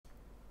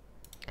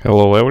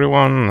Hello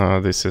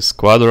everyone, this is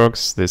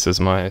QuadroX. This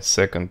is my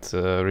second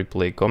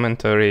replay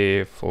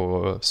commentary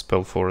for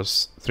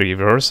Spellforce 3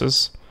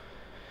 Versus.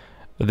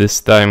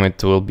 This time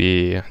it will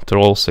be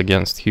trolls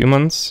against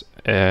humans,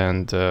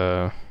 and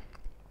as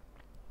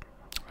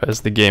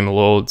the game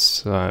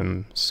loads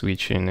I'm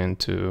switching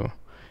into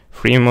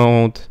free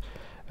mode.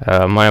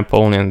 My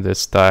opponent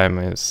this time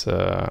is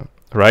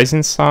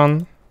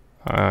RisingSun.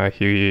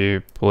 He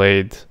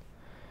played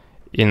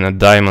in a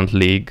Diamond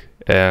League,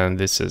 and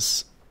this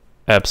is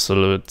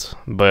absolute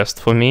best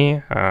for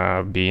me,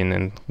 being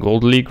in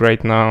Gold League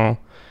right now.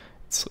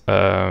 It's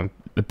a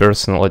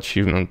personal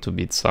achievement to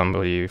beat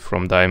somebody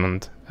from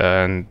Diamond,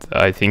 and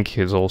I think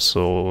he's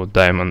also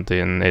Diamond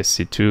in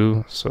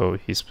SC2, so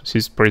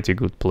he's pretty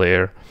good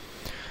player.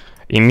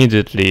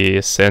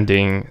 Immediately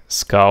sending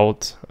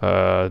Scout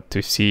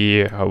to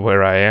see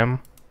where I am,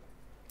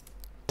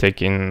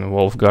 taking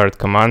Wolfguard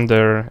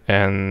Commander,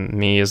 and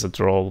me as a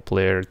troll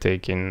player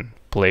taking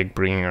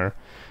Plaguebringer.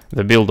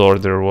 The build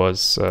order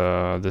was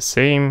the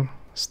same,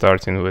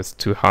 starting with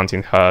 2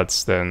 hunting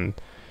huts, then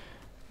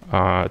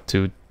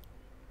 2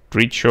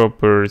 tree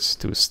choppers,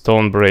 2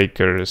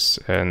 stonebreakers,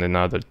 and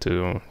another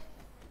 2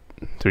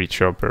 tree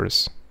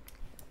choppers.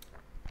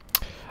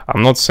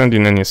 I'm not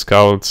sending any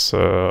scouts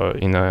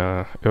in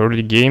a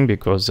early game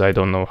because I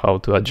don't know how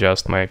to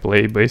adjust my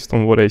play based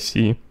on what I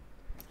see.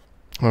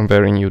 I'm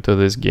very new to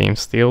this game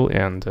still,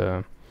 and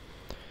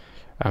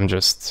I'm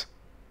just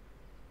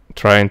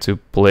trying to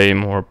play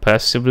more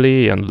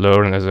passively and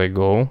learn as I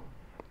go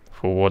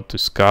for what to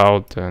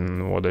scout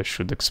and what I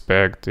should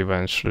expect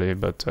eventually,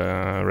 but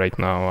right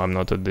now I'm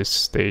not at this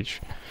stage.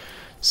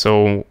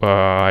 So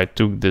I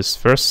took this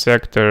first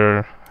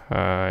sector,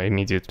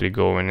 immediately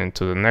going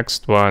into the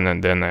next one,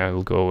 and then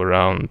I'll go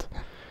around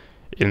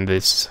in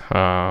this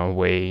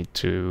way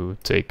to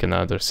take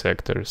another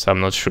sector. So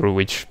I'm not sure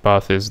which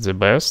path is the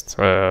best,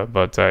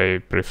 but I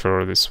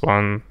prefer this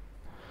one,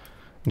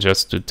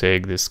 just to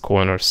take this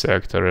corner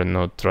sector and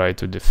not try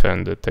to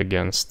defend it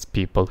against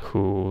people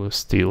who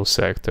steal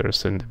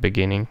sectors in the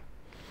beginning.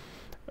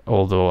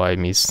 Although I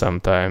miss some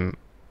time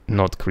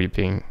not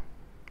creeping,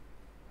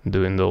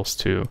 doing those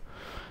two.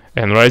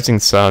 And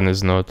RisingSun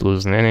is not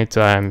losing any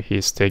time.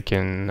 He's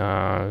taking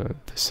the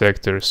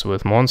sectors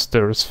with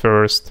monsters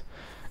first,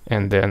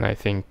 and then I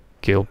think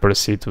he'll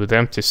proceed with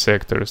empty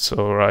sectors,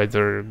 or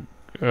either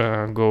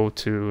go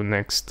to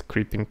next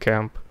creeping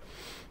camp.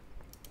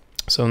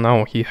 So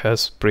now he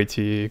has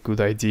pretty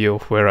good idea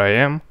of where I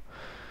am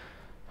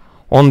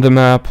on the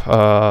map.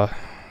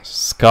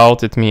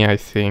 Scouted me, I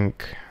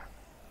think.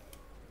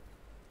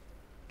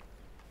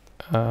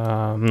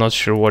 I'm not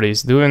sure what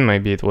he's doing.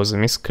 Maybe it was a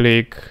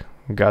misclick,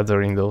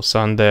 gathering those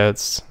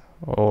undeads,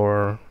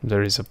 or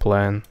there is a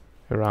plan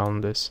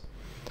around this.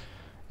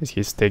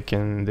 He's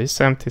taking this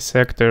empty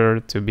sector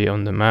to be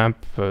on the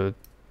map,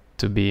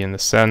 to be in the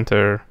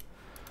center.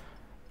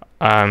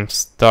 I'm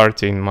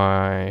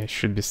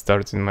should be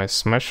starting my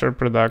Smasher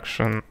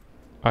production,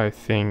 I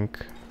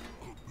think.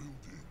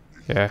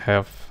 Yeah, I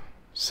have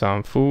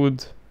some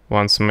food.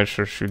 1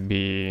 Smasher should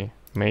be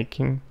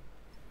making.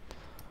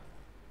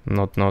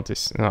 Not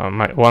notice. No,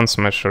 my 1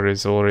 Smasher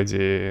is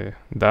already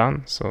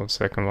done, so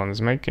second one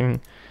is making.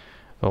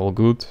 All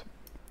good.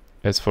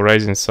 As for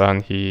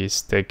RisingSun, he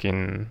is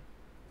taking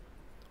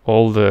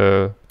all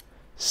the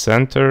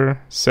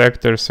center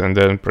sectors and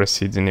then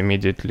proceeding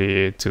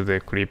immediately to the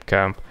creep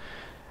camp.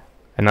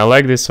 And I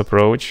like this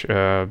approach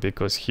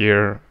because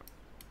here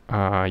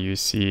you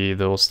see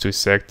those 2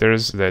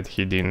 sectors that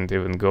he didn't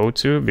even go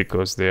to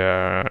because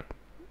there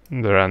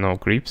are no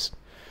creeps.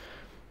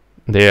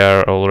 They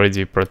are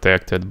already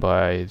protected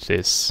by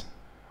this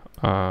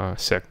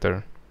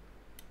sector.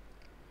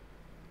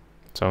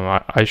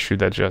 So I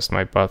should adjust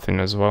my pathing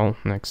as well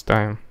next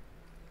time.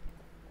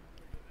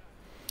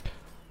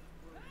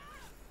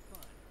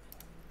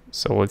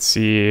 So let's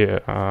see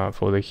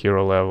for the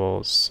hero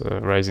levels.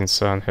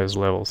 RisingSun has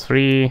level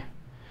 3.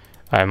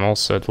 I'm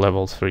also at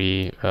level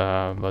 3,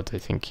 but I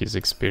think his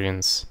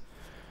experience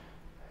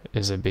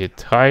is a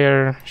bit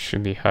higher.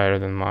 Should be higher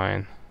than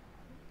mine.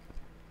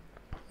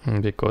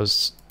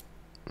 Because,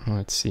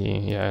 let's see,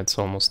 yeah, it's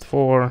almost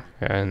 4,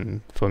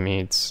 and for me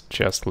it's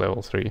just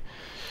level 3.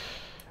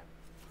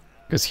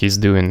 Because he's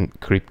doing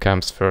creep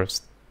camps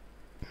first,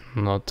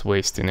 not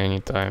wasting any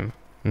time.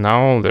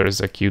 Now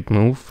there's a cute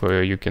move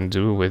you can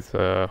do with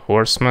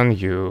Horseman.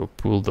 You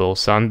pull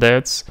those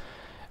undeads,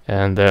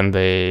 and then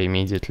they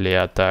immediately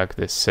attack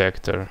this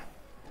sector.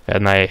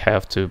 And I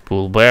have to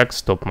pull back,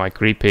 stop my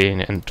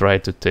creeping, and try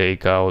to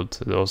take out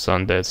those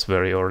undeads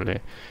very early.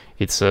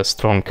 It's a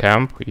strong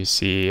camp. You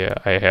see,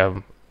 I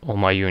have all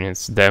my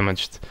units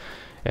damaged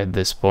at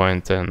this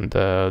point, and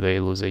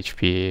they lose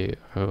HP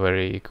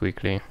very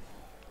quickly.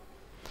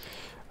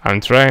 I'm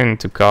trying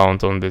to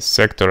count on this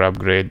sector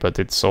upgrade, but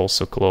it's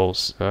also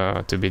close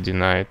to be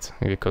denied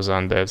because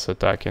undead's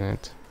attacking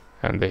it,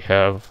 and they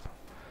have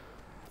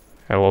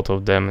a lot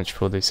of damage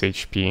for this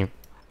HP.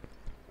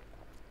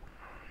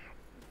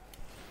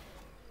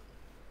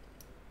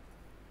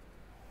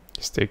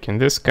 He's taking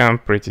this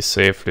camp pretty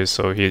safely,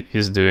 so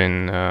he's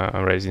doing,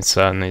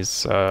 RisingSun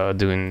is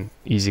doing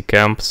easy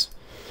camps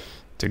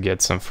to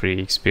get some free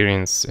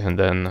experience, and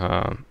then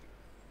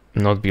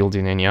not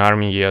building any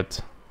army yet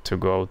to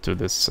go to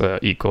this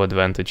eco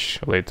advantage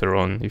later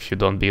on. If you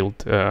don't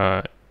build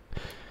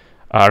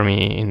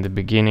army in the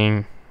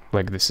beginning,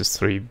 like this is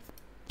three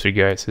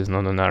guys, is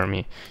not an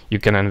army, you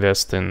can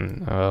invest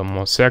in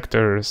more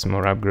sectors,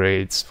 more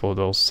upgrades for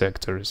those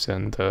sectors,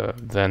 and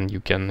then you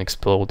can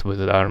explode with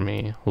the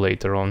army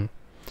later on.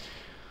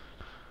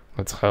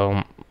 That's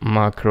how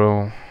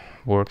macro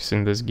works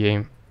in this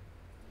game.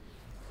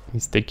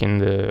 He's taking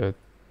the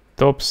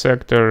top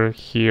sector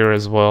here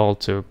as well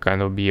to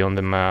kind of be on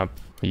the map.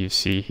 You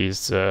see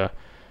he's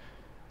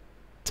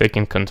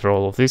taking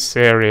control of this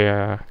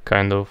area,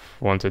 kind of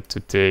wanted to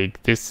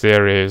take this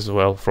area as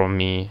well from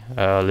me,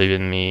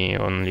 leaving me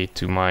only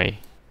to my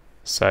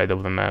side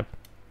of the map,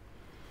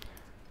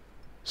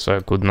 so I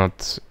could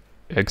not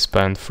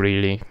expand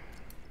freely,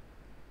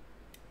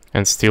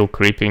 and still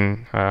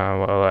creeping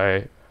while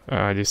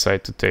I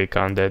decide to take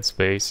undead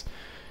space.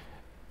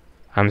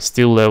 I'm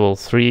still level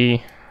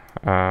 3,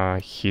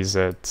 he's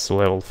at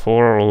level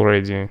 4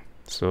 already,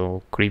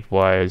 so creep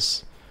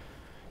wise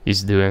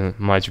he's doing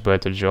much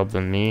better job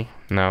than me.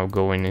 Now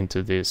going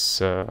into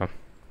this, oh,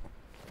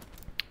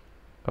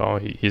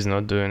 he's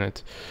not doing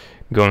it.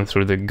 Going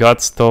through the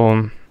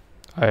Godstone,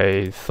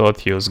 I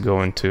thought he was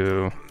going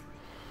to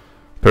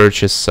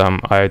purchase some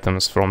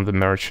items from the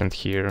merchant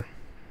here,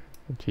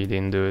 but he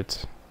didn't do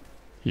it.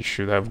 He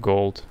should have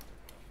gold.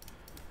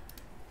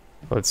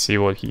 Let's see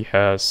what he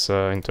has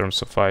in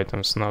terms of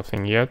items.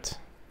 Nothing yet.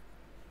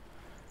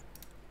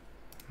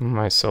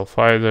 Myself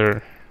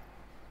either.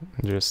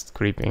 Just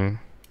creeping.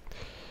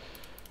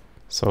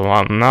 So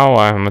now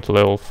I'm at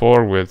level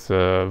 4 with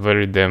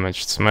very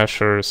damaged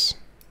smashers.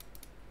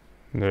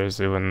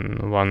 There's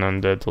even one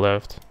undead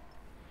left.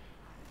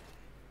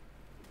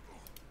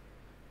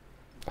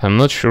 I'm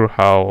not sure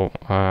how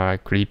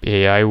creep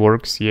AI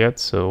works yet,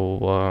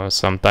 so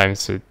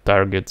sometimes it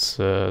targets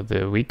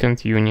the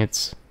weakened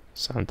units,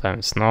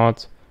 sometimes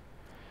not.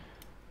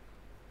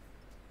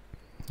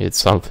 It's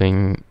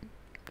something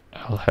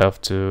I'll have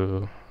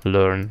to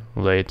learn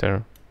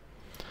later.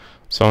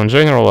 So in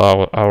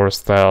general our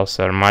styles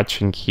are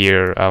matching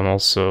here. I'm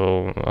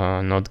also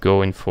not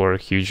going for a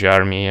huge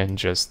army and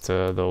just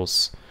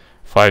those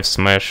 5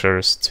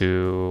 smashers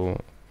to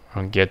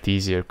get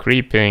easier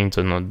creeping,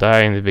 to not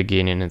die in the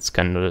beginning. It's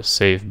kind of a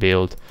safe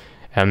build,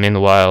 and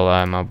meanwhile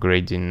I'm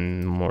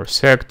upgrading more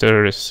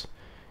sectors,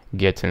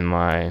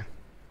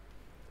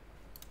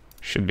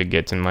 should be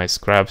getting my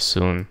scrap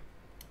soon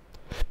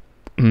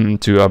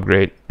to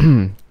upgrade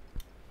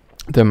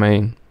the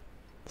main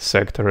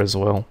sector as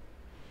well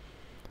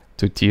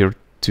to tier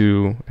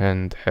 2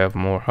 and have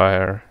more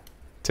higher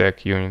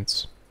tech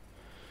units.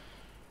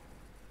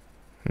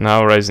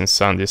 Now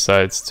RisingSun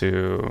decides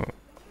to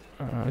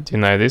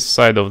deny this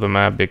side of the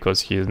map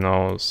because he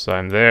knows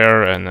I'm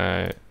there and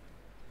I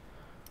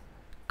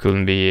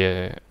couldn't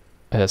be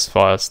as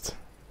fast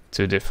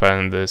to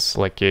defend this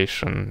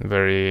location.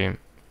 Very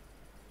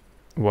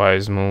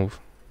wise move.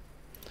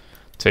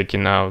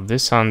 Taking out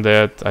this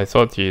undead. I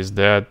thought he is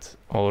dead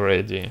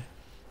already,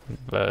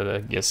 but I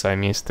guess I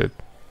missed it.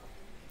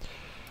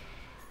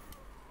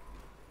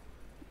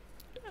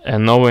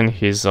 And knowing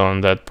he's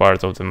on that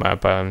part of the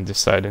map, I'm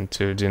deciding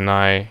to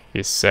deny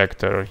his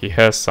sector. He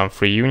has some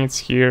free units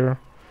here.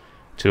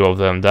 2 of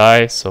them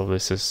die, so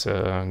this is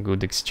a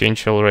good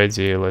exchange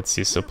already. Let's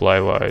see supply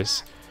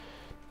wise.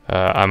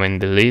 I'm in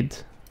the lead,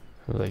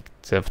 like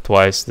have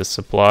twice the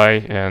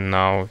supply, and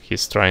now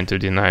he's trying to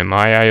deny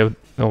my eye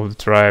of the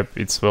tribe.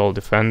 It's well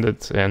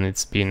defended and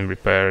it's been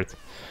repaired.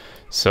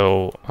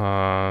 So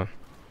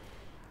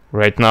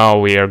right now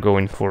we are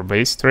going for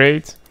base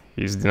trade.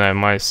 He's denying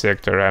my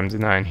sector, I'm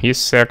denying his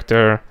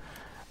sector.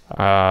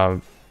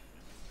 And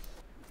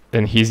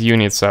his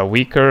units are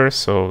weaker,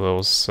 so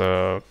those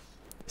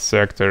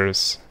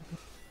sectors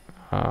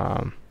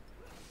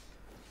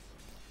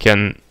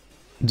can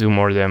do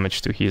more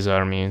damage to his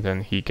army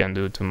than he can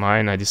do to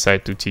mine. I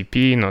decide to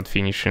TP, not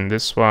finishing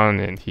this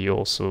one, and he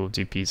also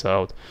TPs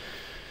out.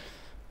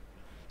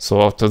 So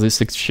after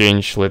this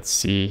exchange, let's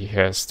see, he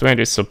has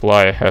 20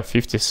 supply, I have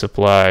 50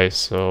 supply,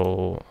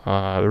 so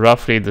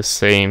roughly the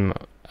same.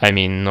 I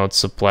mean, not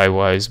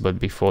supply-wise, but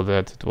before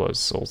that it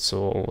was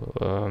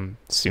also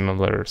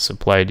similar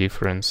supply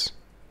difference.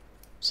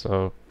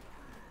 So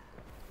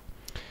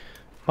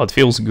it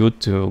feels good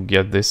to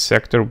get this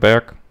sector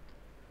back.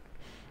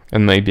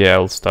 And maybe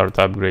I'll start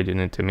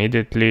upgrading it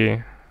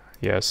immediately.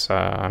 Yes,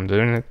 I'm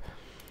doing it.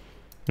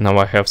 Now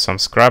I have some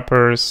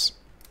scrappers.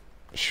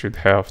 Should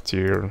have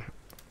tier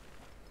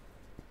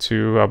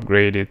 2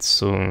 upgraded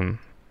soon.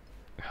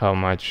 How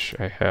much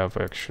I have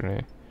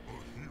actually?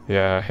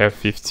 Yeah, I have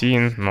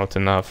 15, not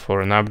enough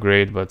for an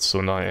upgrade, but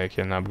soon I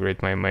can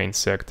upgrade my main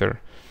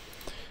sector.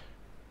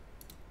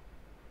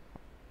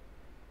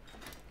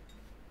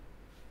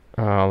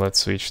 Let's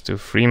switch to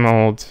free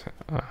mode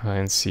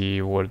and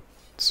see what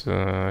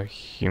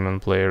human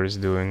player is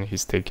doing.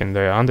 He's taking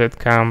the undead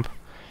camp.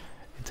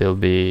 it'll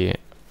be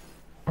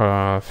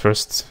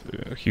first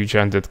huge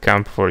undead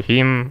camp for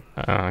him,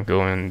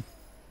 going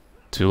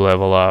to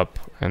level up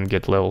and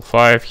get level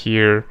 5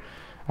 here.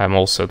 I'm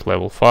also at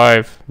level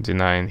 5,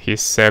 denying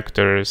his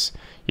sectors.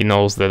 He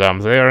knows that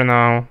I'm there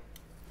now.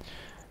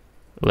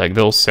 Like,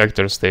 those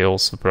sectors, they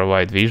also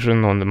provide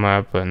vision on the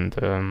map,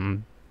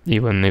 and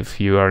even if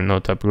you are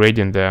not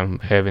upgrading them,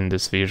 having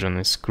this vision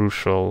is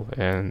crucial.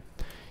 And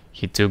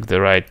he took the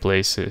right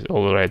places,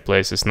 all the right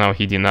places. Now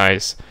he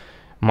denies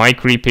my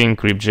creeping,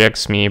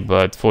 creepjacks me,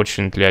 but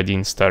fortunately I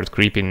didn't start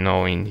creeping,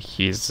 knowing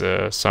he's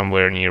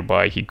somewhere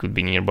nearby. He could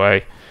be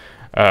nearby.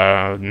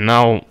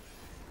 Now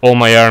all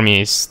my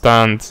army is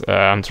stunned.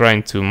 I'm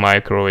trying to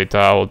micro it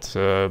out,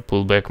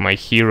 pull back my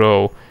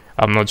hero.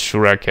 I'm not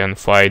sure I can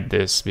fight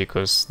this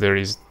because there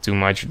is too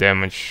much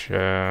damage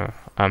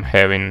I'm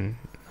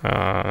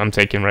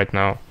taking right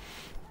now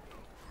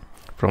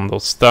from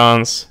those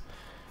stuns.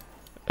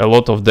 A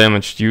lot of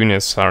damaged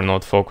units are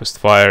not focused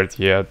fired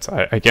yet.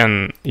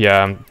 I'm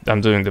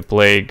doing the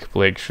plague.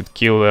 Plague should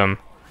kill them,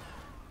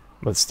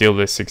 but still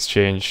this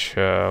exchange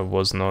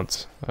was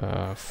not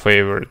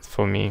favored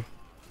for me.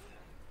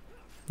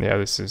 Yeah,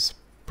 this is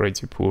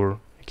pretty poor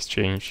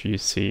exchange. You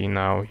see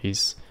now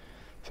he's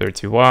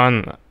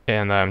 31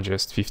 and I'm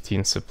just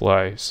 15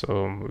 supply,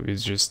 so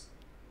it's just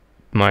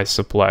my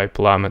supply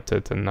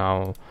plummeted and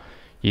now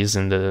he's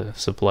in the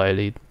supply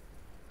lead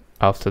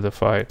after the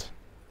fight.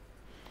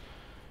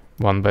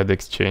 One bad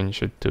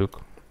exchange it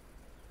took.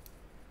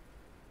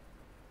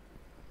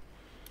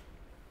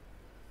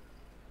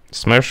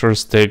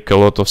 Smashers take a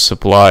lot of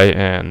supply,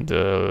 and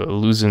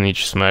losing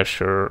each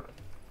smasher,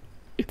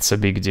 it's a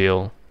big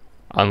deal,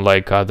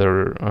 unlike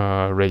other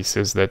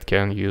races that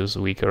can use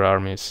weaker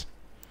armies.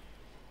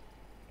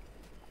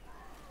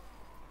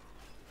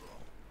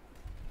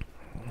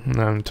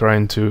 I'm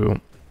trying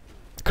to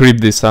creep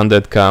this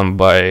undead camp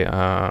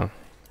by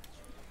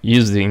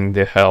using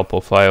the help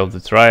of Eye of the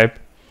Tribe,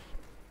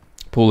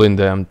 pulling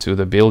them to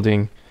the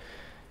building,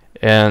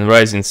 and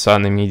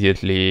RisingSun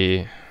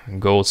immediately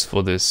goes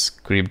for this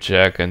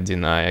creepjack and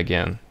deny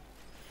again.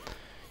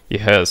 He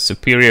has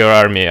superior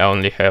army. I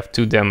only have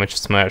 2 damaged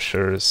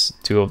smashers,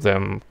 2 of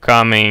them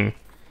coming,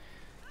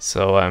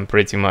 so I'm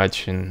pretty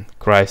much in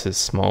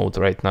crisis mode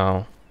right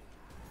now,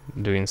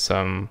 doing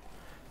some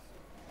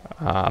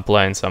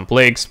applying some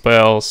plague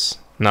spells.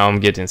 Now I'm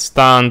getting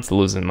stunned,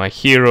 losing my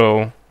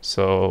hero,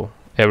 so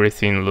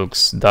everything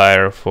looks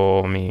dire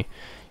for me.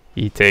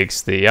 He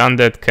takes the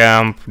undead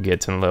camp,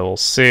 getting level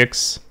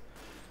 6.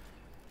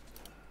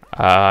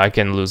 I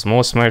can lose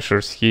more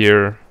smashers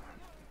here,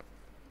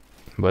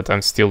 but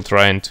I'm still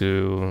trying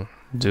to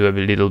do a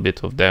little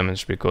bit of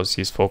damage because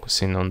he's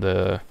focusing on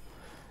the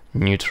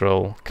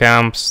neutral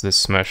camps. The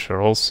smasher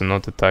also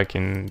not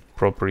attacking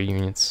proper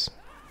units.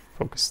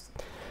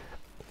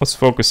 Was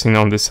focusing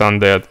on this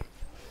undead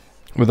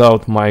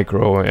without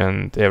micro,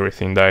 and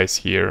everything dies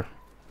here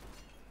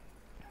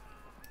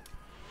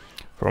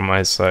from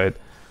my side.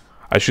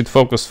 I should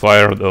focus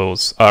fire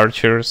those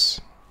archers.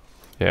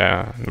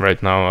 Yeah,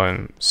 right now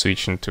I'm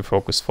switching to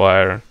focus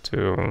fire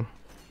to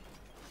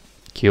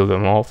kill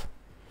them off.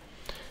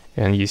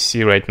 And you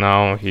see right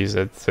now he's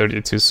at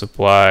 32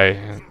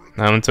 supply.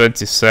 I'm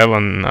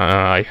 27.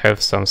 I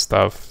have some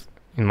stuff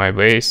in my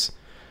base.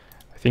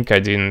 I think I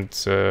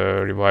didn't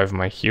revive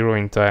my hero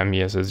in time.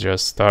 Yes, it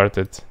just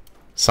started.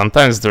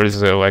 Sometimes there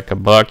is like a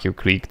bug. You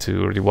click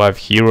to revive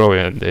hero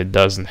and it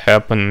doesn't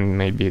happen,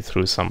 maybe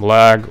through some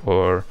lag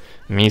or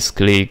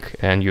misclick,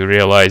 and you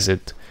realize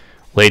it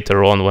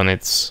later on when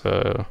it's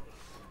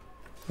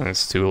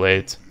too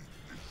late.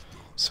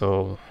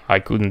 So I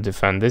couldn't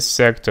defend this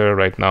sector.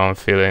 Right now I'm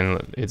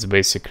feeling it's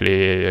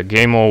basically a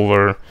game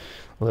over.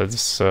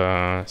 Let's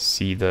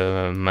see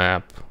the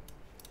map.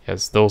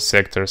 Yes, those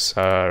sectors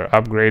are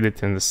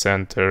upgraded in the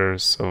center,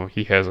 so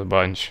he has a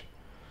bunch.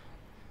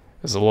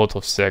 There's a lot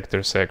of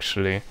sectors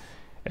actually,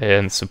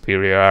 and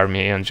superior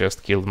army, and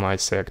just killed my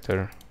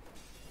sector,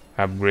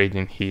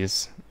 upgrading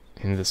his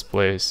in this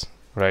place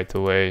right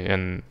away,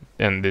 and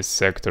this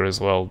sector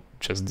as well,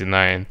 just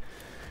denying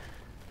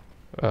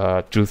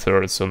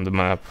 2/3 on the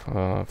map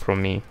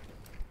from me.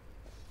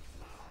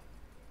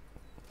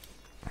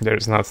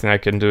 There's nothing I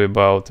can do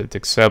about it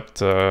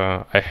except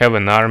I have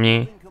an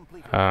army.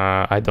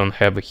 I don't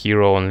have a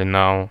hero, only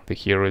now the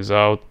hero is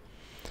out.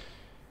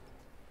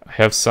 I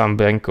have some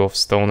bank of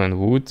stone and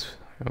wood,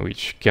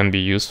 which can be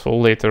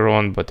useful later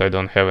on, but I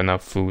don't have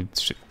enough food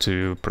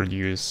to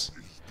produce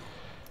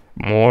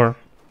more.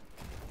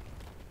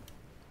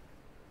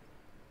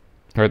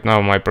 Right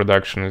now my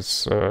production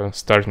is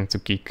starting to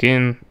kick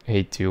in,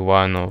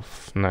 81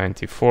 of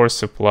 94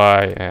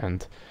 supply,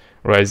 and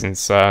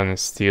RisingSun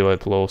is still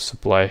at low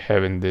supply,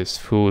 having this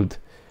food,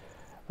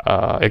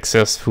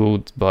 excess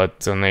food,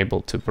 but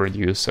unable to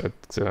produce at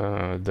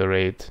the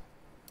rate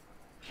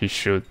he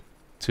should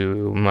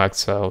to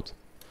max out.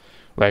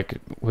 Like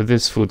with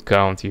this food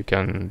count you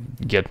can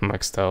get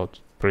maxed out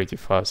pretty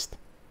fast.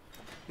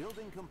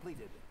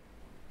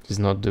 He's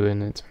not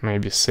doing it.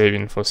 Maybe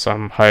saving for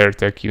some higher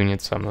tech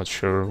units. I'm not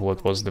sure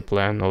what was the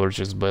plan, or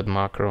just bad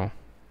macro.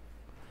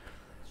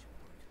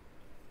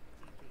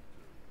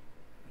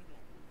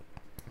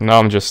 Now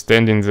I'm just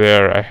standing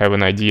there. I have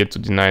an idea to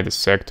deny the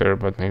sector,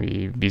 but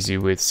maybe busy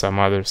with some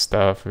other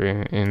stuff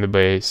in the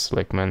base,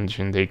 like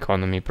managing the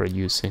economy,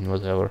 producing,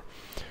 whatever.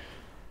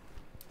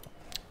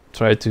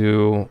 Try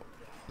to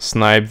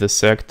snipe the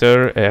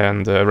sector,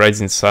 and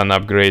RisingSun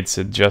upgrades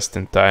it just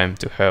in time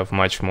to have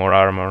much more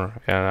armor,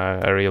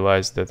 and I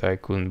realized that I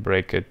couldn't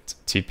break it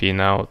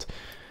TPing out.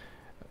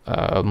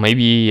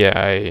 Maybe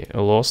I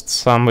lost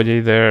somebody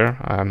there,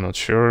 I'm not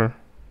sure,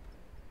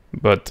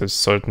 but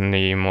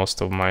certainly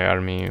most of my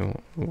army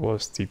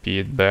was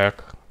TP'd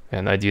back,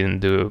 and I didn't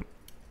do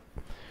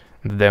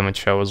the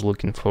damage I was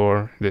looking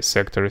for. This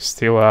sector is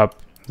still up,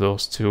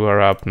 those two are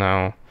up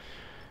now,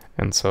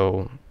 and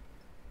so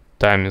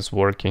time is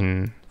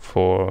working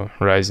for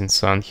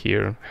RisingSun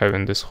here,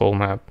 having this whole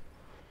map.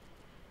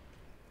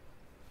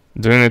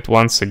 Doing it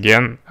once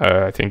again,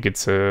 I think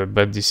it's a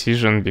bad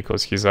decision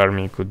because his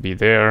army could be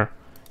there.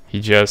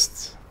 He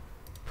just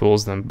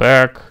pulls them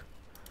back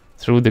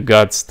through the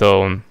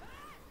Godstone.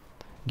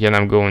 Again,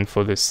 I'm going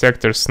for this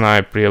sector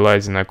snipe,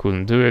 realizing I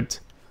couldn't do it.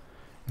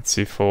 Let's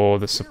see for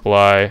the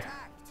supply.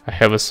 I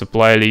have a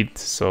supply lead,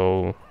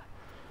 so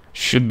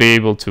should be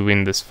able to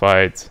win this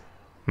fight,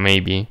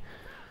 maybe.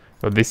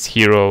 But this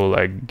hero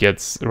like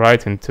gets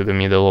right into the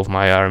middle of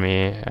my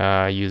army,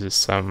 uses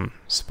some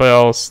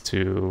spells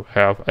to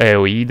have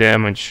AoE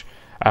damage.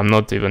 I'm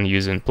not even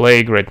using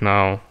Plague right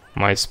now.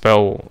 My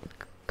spell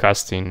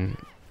casting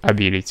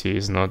ability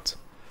is not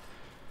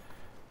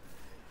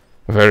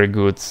very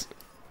good.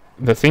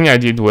 The thing I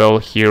did well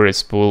here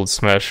is pull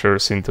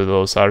smashers into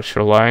those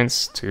archer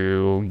lines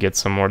to get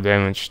some more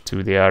damage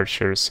to the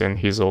archers, and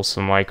he's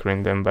also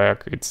microing them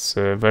back. It's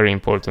very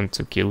important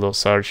to kill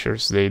those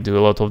archers. They do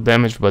a lot of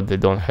damage, but they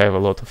don't have a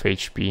lot of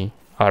HP,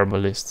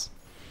 arbalists.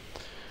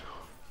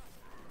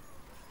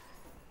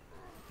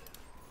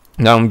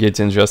 Now I'm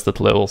getting just at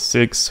level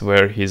 6,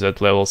 where he's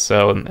at level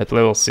 7. At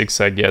level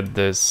 6 I get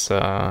this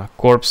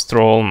Corpse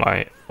Troll,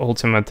 my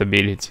ultimate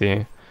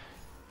ability.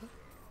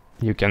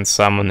 You can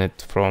summon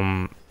it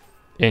from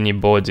any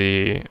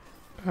body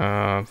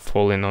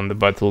falling on the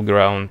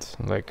battleground,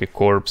 like a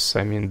corpse,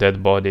 I mean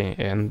dead body,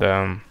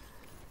 and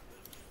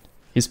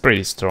he's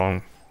pretty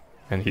strong,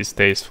 and he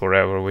stays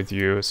forever with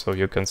you, so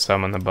you can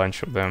summon a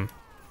bunch of them.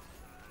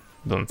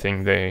 Don't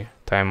think they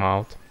time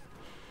out.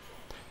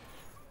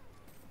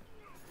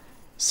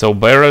 So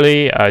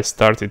barely I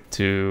started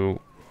to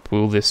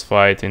pull this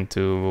fight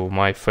into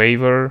my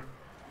favor,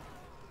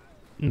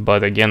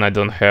 but again I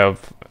don't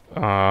have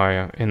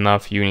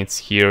enough units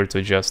here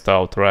to just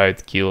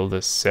outright kill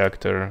this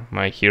sector.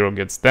 My hero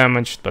gets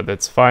damaged, but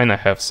that's fine. I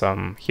have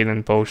some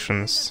hidden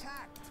potions.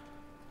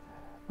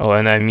 Oh,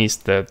 and I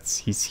missed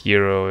that his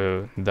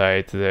hero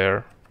died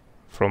there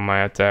from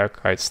my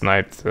attack. I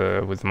sniped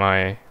with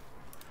my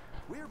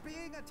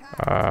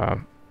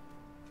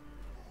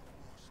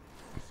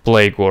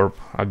Plague Orb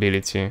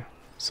ability.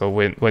 So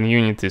when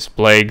unit is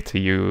plagued,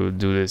 you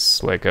do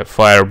this like a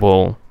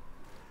fireball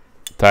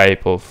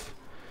type of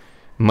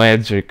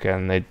magic,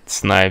 and it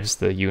snipes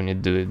the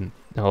unit, doing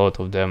a lot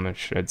of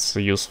damage. It's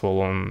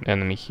useful on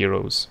enemy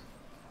heroes,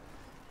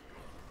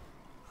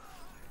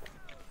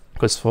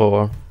 because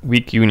for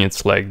weak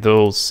units like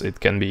those it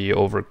can be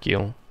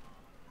overkill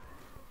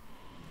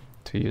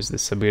to use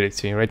this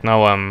ability. Right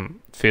now I'm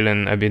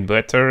feeling a bit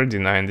better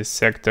denying this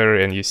sector,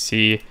 and you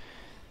see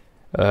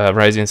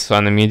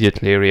RisingSun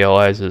immediately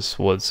realizes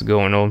what's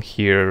going on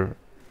here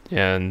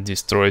and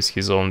destroys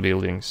his own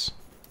buildings.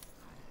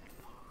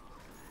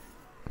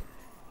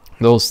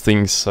 Those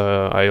things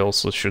I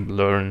also should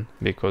learn,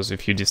 because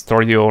if you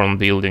destroy your own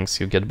buildings,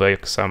 you get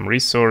back some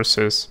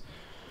resources.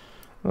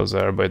 Those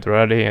are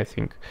Bedradi, I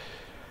think.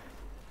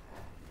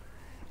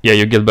 Yeah,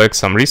 you get back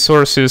some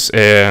resources,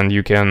 and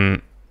you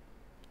can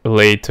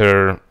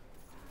later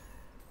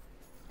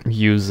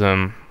use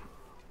them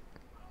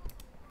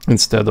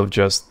instead of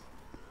just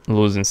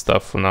losing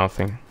stuff for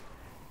nothing.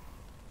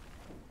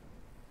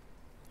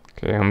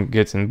 Okay, I'm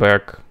getting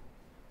back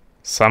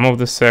some of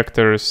the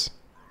sectors.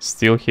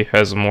 Still, he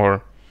has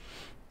more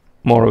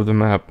of the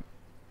map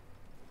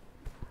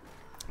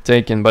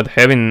taken, but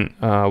having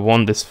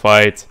won this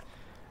fight,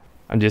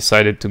 I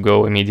decided to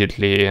go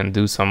immediately and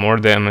do some more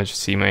damage.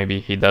 See, maybe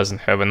he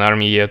doesn't have an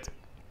army yet,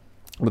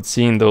 but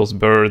seeing those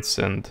birds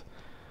and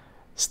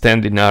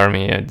standing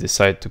army, I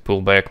decided to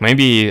pull back.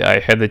 Maybe I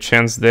had a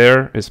chance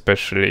there,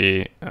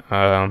 especially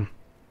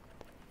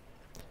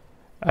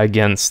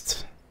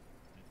against...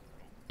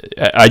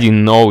 I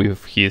didn't know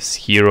if his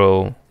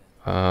hero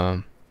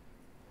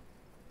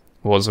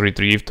was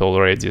retrieved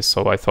already,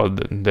 so I thought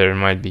that there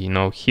might be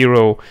no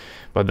hero.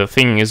 But the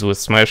thing is with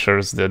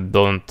smashers that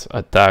don't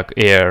attack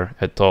air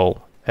at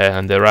all,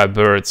 and there are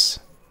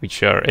birds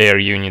which are air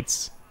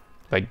units,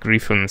 like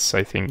griffins,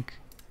 I think.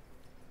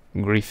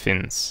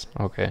 Griffins,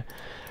 okay.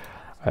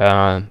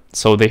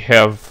 So they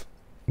have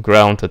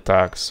ground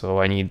attacks,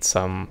 so I need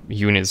some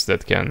units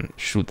that can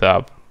shoot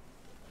up.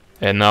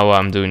 And now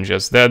I'm doing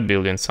just that,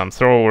 building some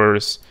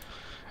throwers.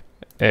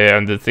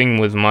 And the thing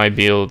with my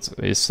build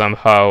is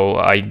somehow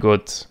I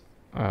got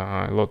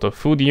a lot of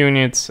food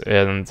units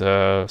and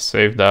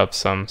saved up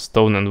some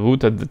stone and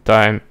wood at the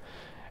time.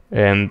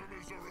 And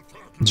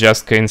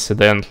just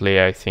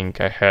coincidentally, I think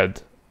I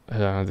had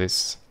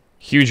this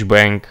huge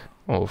bank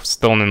of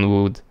stone and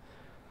wood,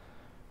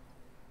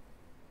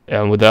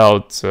 and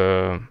without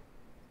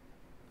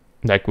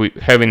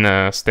having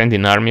a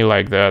standing army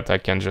like that, I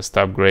can just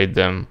upgrade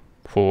them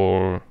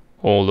for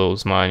all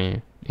those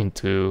money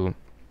into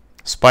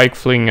spike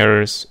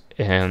flingers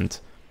and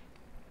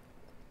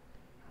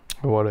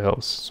what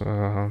else?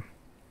 The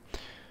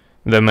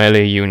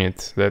melee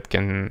unit that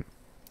can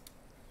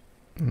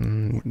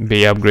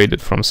be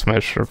upgraded from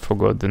Smasher,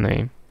 forgot the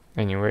name.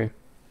 Anyway,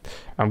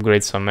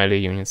 upgrade some melee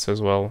units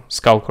as well.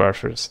 Skull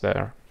Crushers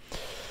there.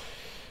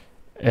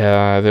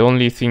 The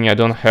only thing I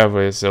don't have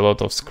is a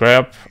lot of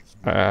scrap.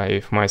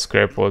 If my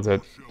scrap was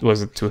at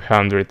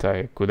 200,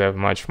 I could have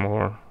much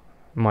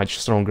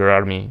stronger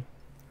army.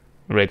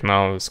 Right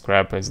now,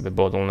 scrap is the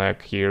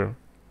bottleneck here,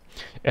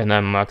 and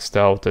I'm maxed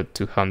out at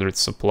 200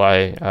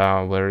 supply,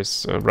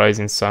 whereas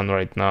RisingSun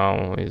right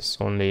now is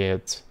only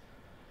at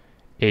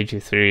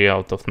 83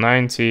 out of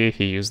 90.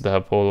 He used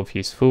up all of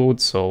his food,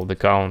 so the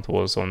count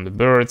was on the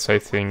birds, I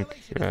think.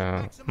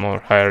 More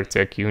higher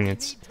tech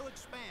units.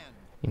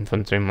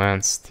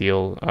 Infantrymen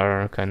still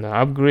are kind of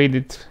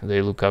upgraded.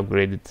 They look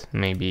upgraded.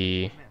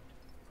 Maybe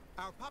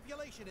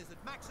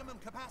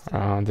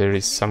there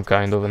is some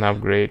kind of an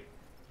upgrade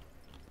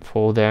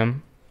for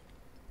them.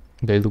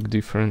 They look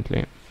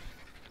differently.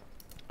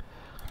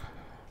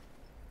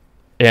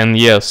 And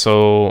yeah,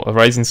 so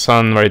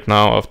RisingSun right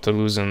now, after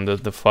losing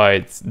the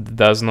fight,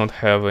 does not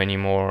have any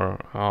more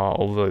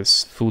of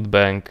this food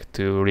bank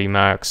to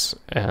remax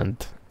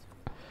and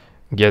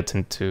get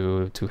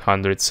into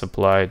 200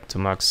 supply to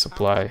max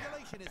supply.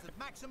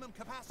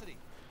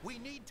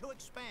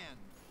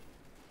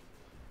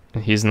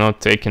 He's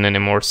not taking any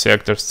more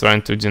sectors,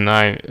 trying to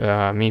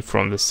deny me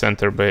from the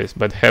center base,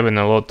 but having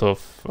a lot of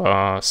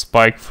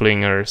spike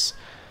flingers,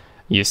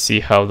 you see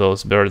how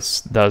those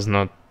birds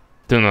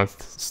do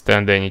not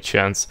stand any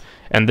chance.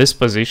 And this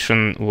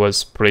position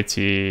was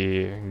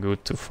pretty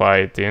good to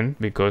fight in,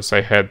 because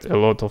I had a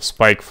lot of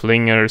spike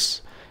flingers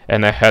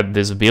and I had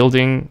this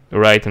building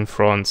right in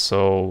front,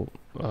 so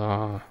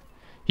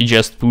he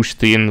just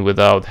pushed in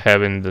without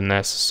having the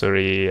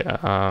necessary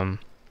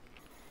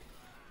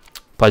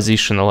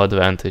positional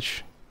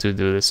advantage to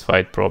do this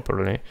fight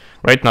properly.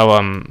 Right now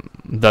I'm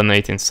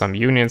donating some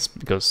units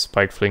because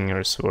spike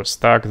flingers were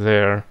stuck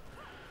there.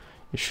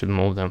 You should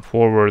move them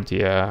forward.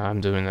 Yeah,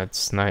 I'm doing that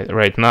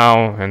right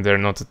now, and they're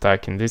not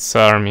attacking this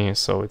army,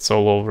 so it's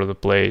all over the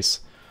place.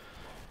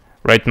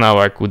 Right now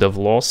I could have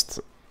lost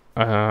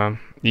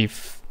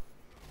if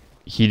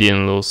he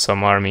didn't lose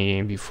some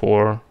army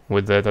before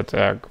with that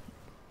attack.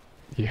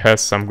 He has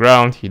some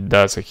ground, he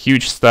does a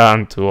huge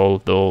stun to all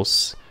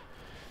those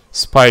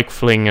spike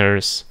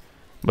flingers,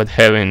 but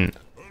having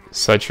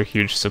such a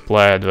huge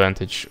supply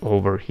advantage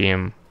over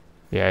him,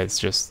 yeah, it's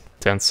just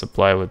 10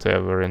 supply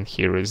whatever, and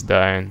here is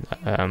dying.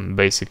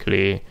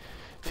 Basically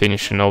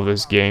finishing off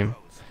this game.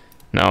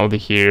 Now the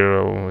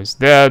hero is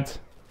dead.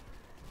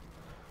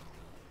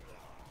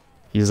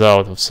 He's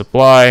out of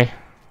supply.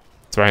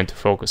 Trying to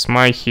focus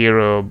my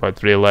hero,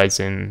 but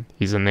realizing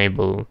he's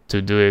unable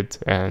to do it,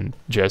 and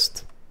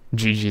just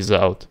GG's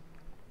out.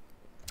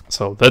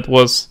 So that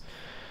was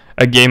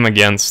a game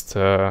against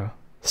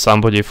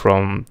somebody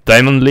from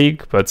Diamond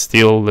League, but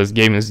still this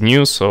game is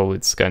new, so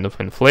it's kind of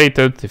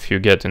inflated. If you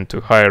get into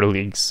higher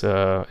leagues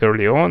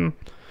early on,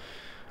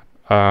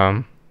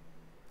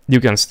 you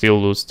can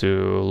still lose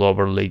to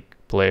lower league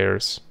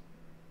players.